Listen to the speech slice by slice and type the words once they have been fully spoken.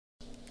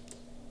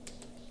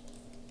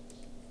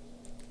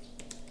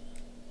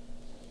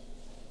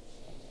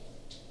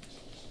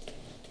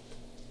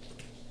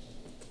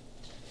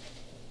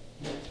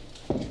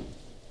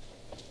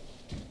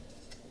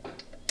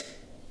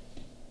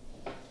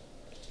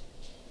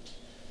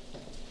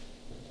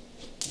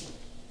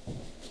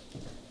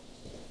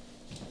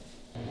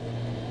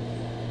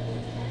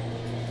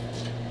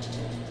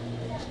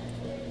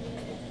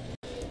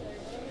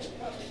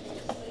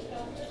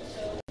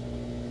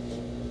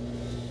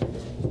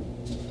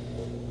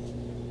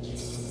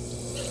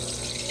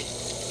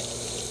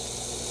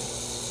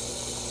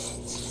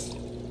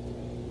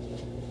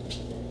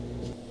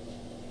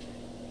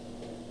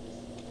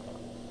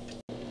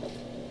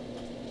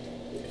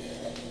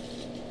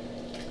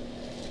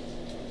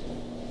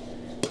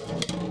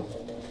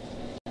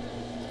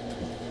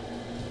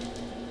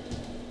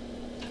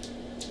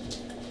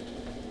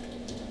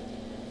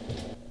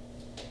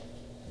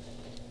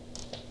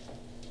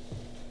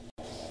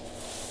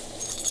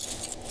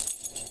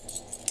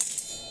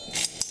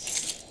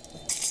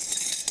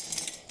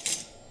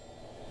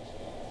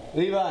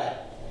Levi.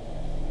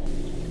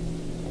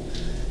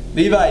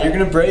 Levi, you're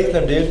gonna break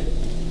them, dude.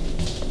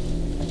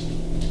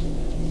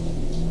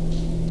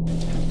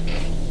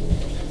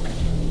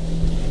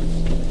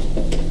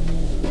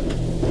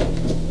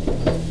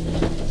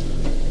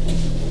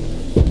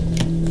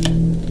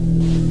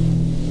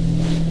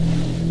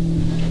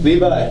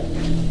 Levi.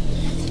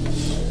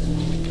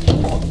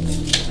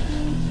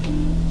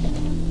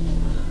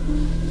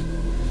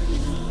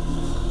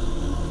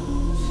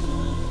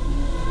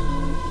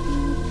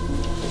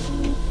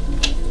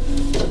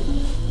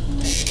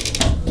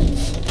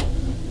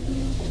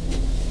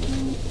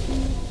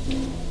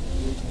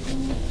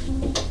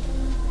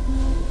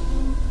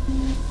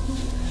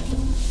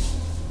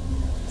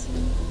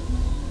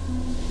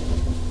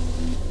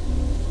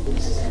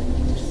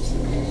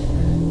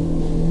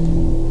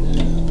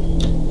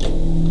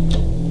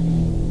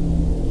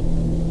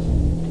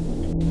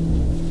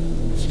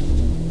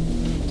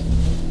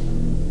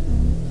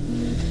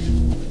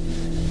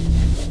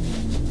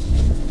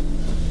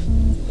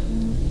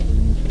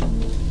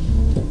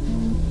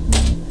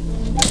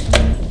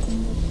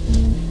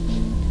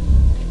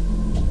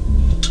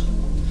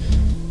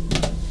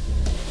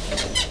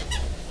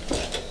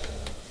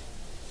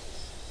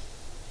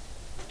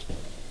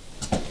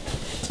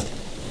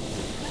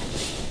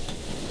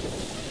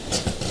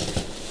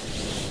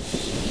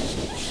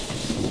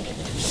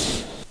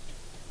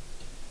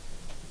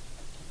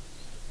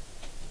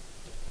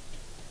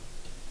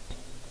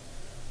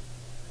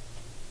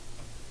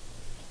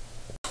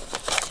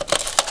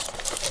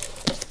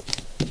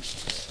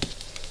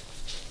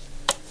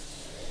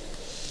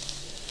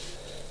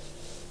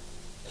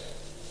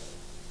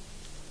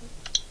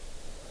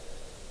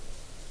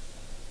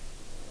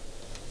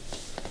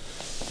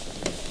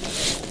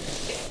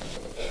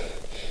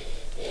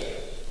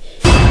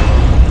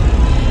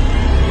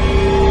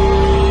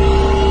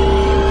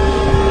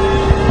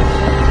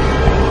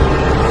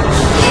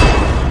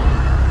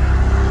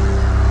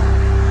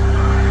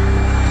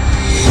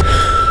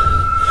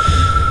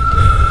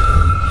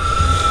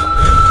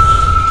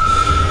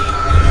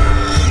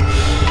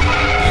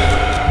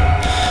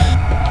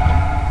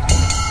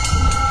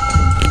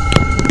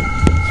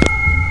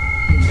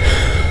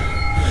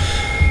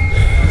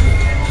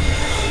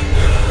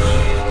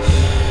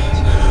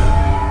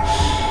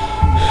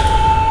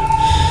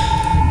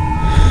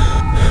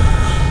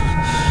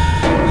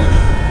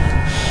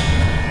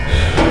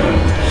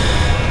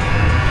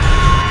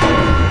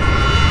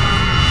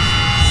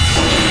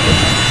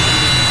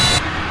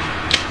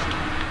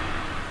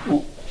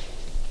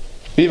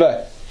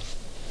 Levi.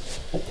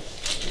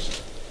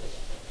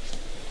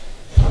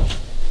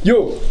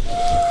 Yo.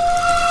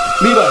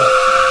 Levi.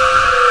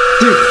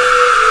 Dude.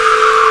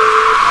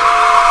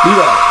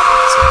 Levi.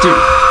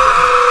 Dude.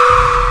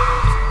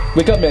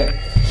 Wake up, man.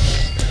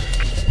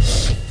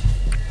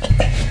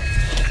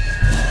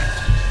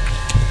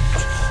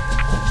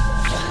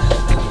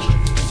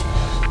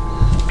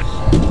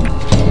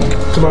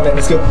 Come on, man.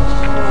 Let's go.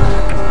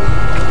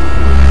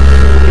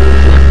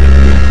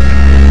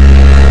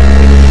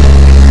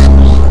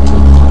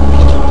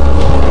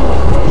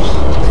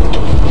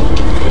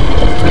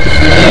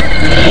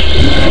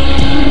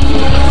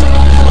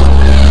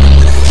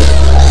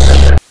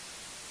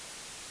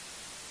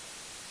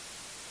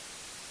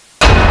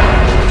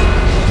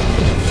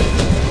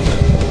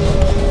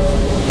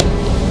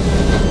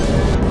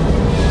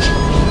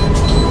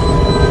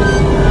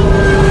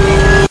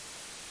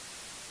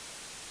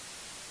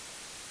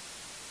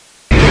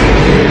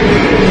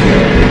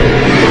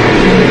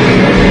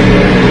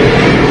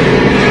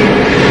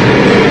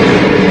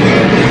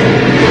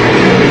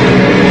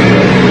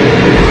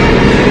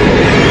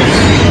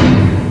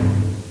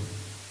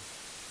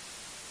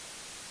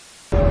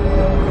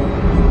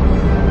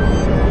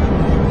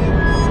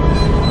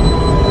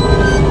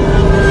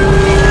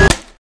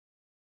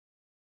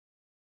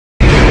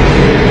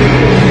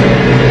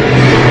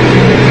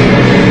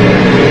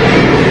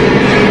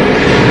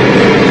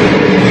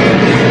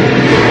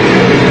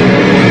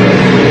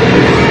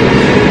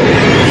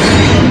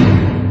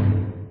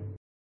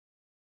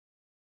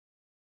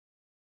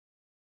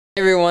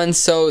 Everyone,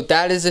 so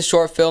that is a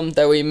short film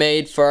that we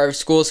made for our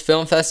school's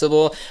film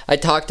festival. I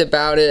talked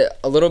about it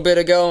a little bit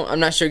ago. I'm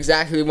not sure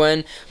exactly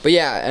when, but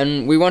yeah,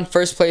 and we won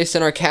first place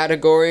in our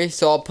category,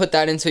 so I'll put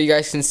that in so you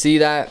guys can see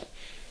that.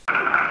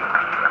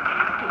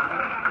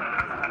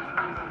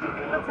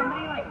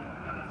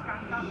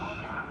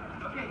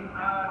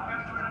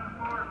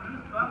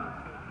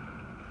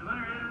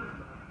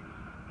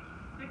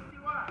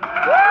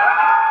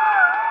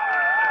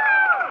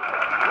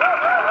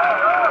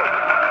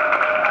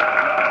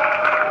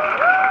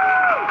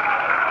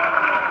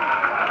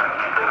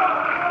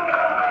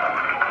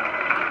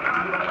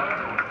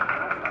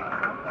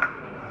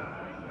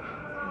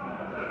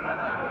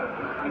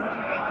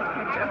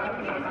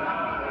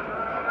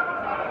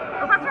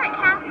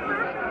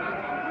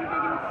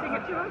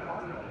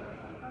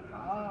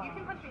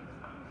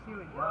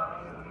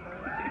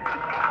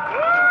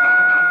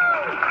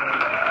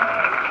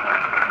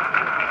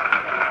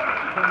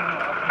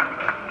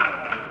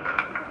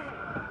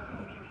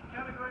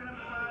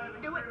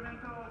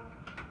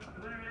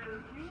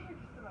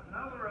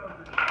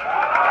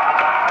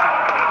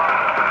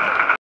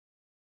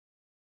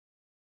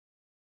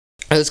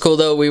 It was cool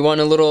though. We won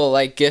a little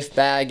like gift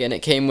bag, and it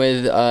came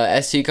with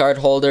SD card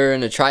holder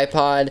and a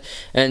tripod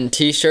and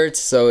t-shirts,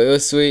 so it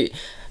was sweet.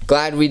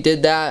 Glad we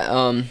did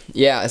that.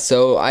 Yeah,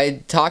 so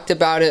I talked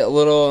about it a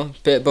little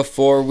bit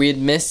before. We had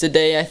missed a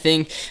day, I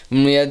think,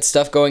 when we had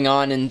stuff going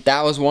on, and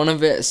that was one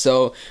of it.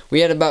 So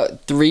we had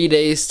about 3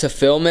 days to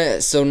film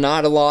it, so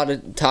not a lot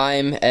of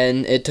time,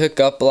 and it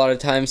took up a lot of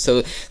time.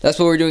 So that's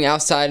what we're doing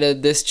outside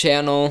of this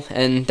channel,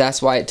 and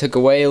that's why it took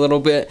away a little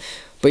bit.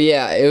 But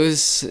yeah,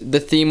 the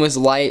theme was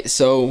light,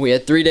 so we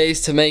had 3 days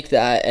to make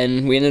that,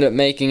 and we ended up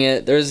making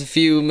it. There's a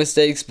few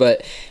mistakes,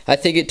 but I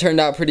think it turned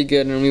out pretty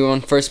good, and we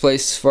won first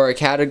place for our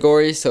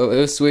category, so it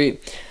was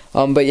sweet.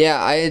 But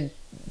yeah, I had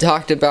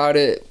talked about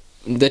it,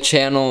 the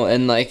channel,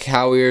 and like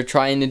how we were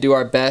trying to do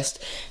our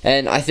best,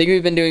 and I think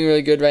we've been doing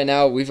really good right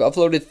now. We've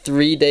uploaded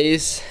 3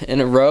 days in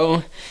a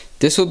row.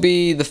 This will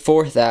be the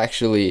 4th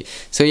actually.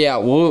 So yeah,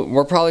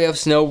 we're probably up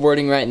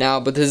snowboarding right now,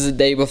 but this is the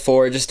day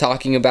before, just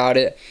talking about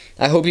it.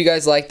 I hope you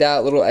guys like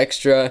that little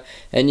extra.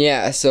 And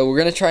yeah, so we're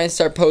gonna try and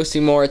start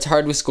posting more. It's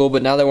hard with school,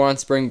 but now that we're on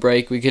spring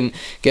break, we can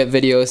get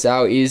videos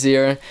out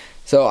easier.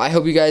 So I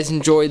hope you guys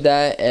enjoyed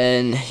that,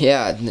 and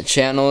yeah, the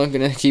channel, I'm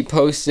gonna keep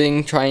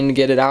posting, trying to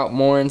get it out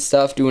more and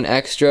stuff, doing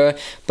extra.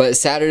 But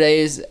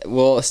Saturdays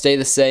will stay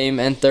the same,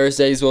 and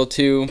Thursdays will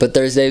too. But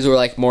Thursdays were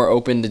like more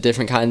open to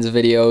different kinds of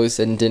videos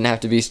and didn't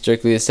have to be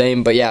strictly the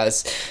same. But yeah,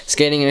 it's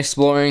skating and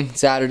exploring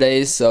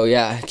Saturdays, so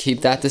yeah,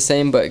 keep that the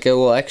same, but get a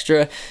little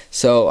extra.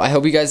 So I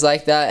hope you guys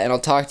like that, and I'll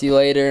talk to you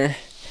later.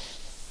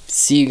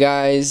 See you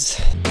guys.